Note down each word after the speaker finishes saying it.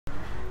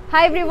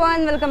Hi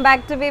everyone, welcome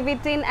back to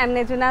BT9. I'm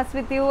Nejunas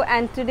with you,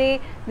 and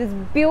today this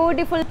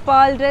beautiful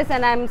pearl dress,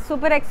 and I'm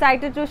super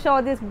excited to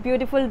show this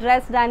beautiful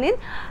dress done in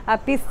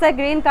pista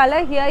green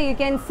color. Here you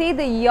can see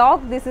the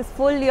yoke. This is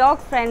full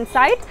yoke front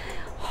side.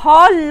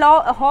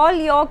 Whole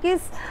yoke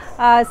is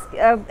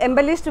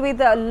embellished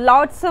with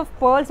lots of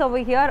pearls over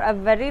here. A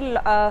very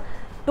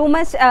too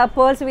much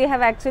pearls we have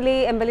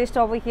actually embellished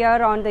over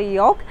here on the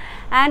yoke,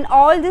 and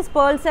all these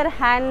pearls are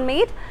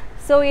handmade.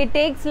 So it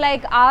takes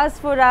like hours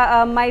for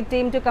my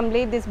team to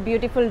complete this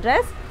beautiful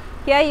dress.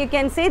 Here you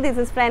can see this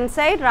is front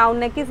side, round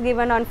neck is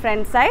given on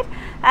front side,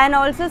 and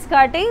also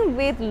skirting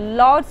with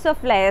lots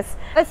of layers.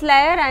 First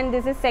layer and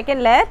this is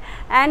second layer,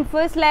 and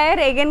first layer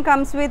again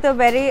comes with a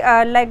very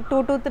like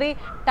 2 to 3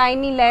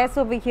 tiny layers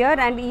over here,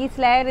 and each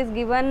layer is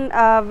given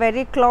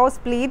very close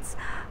pleats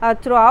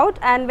throughout.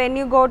 And when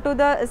you go to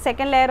the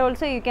second layer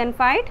also, you can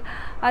find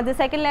the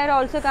second layer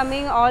also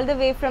coming all the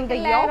way from the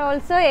yoke.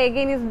 Also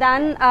again is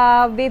done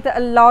with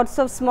lots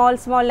of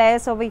small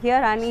layers over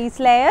here, and each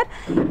layer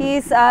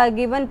is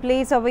given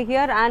pleats over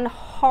here, and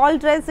whole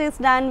dress is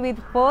done with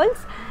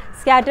pearls.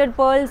 Scattered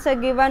pearls are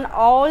given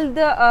all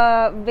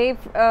the way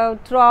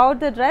throughout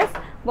the dress,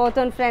 both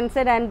on front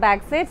side and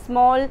back side.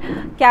 Small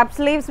cap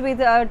sleeves with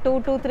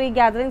 2 to 3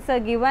 gatherings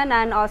are given,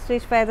 and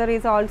ostrich feather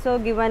is also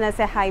given as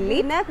a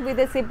highlight. Neck with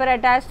a zipper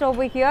attached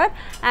over here,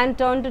 and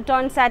tone to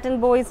tone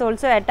satin bow is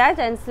also attached,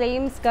 and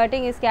same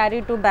skirting is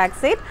carried to back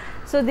side.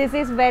 So this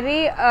is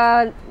very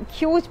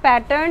huge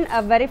pattern,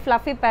 a very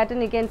fluffy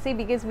pattern you can see,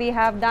 because we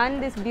have done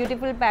this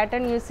beautiful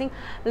pattern using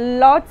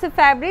lots of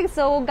fabric.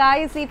 So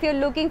guys, if you're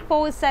looking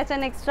for such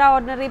an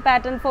extraordinary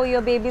pattern for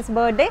your baby's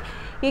birthday,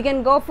 you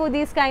can go for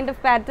these kind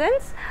of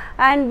patterns,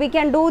 and we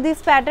can do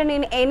this pattern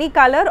in any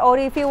color. Or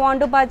if you want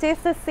to purchase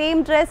the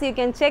same dress, you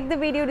can check the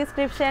video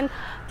description.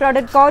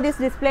 Product code is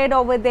displayed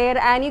over there,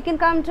 and you can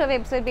come to our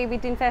website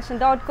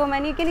bt9fashion.com,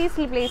 and you can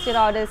easily place your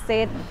orders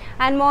there.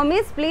 And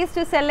mommies, please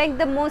to select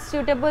the most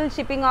suitable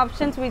shipping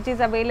options which is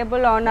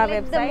available on our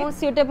website. The most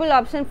suitable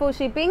option for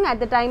shipping at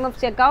the time of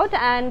checkout.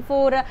 And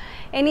for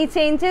any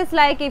changes,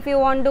 like if you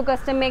want to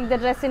custom make the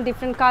dress in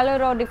different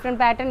color or different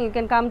pattern, you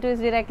can come to us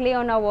directly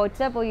on our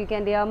WhatsApp, or you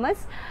can DM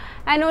us.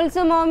 And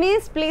also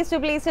mommies, please to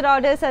place your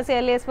orders as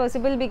early as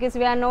possible, because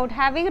we are not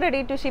having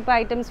ready to ship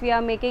items, we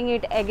are making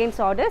it against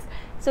orders.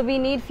 So we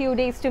need few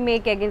days to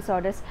make against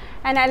orders.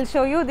 And I'll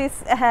show you this.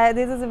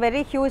 This is a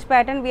very huge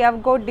pattern. We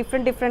have got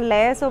different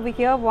layers over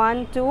here,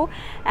 1, 2,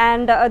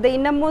 and the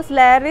innermost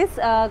layer is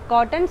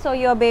cotton. So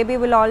your baby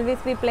will always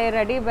be play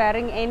ready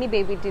wearing any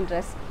baby teen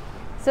dress.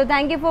 So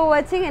thank you for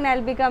watching, and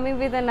I'll be coming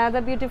with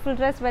another beautiful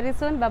dress very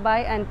soon. Bye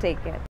bye and take care.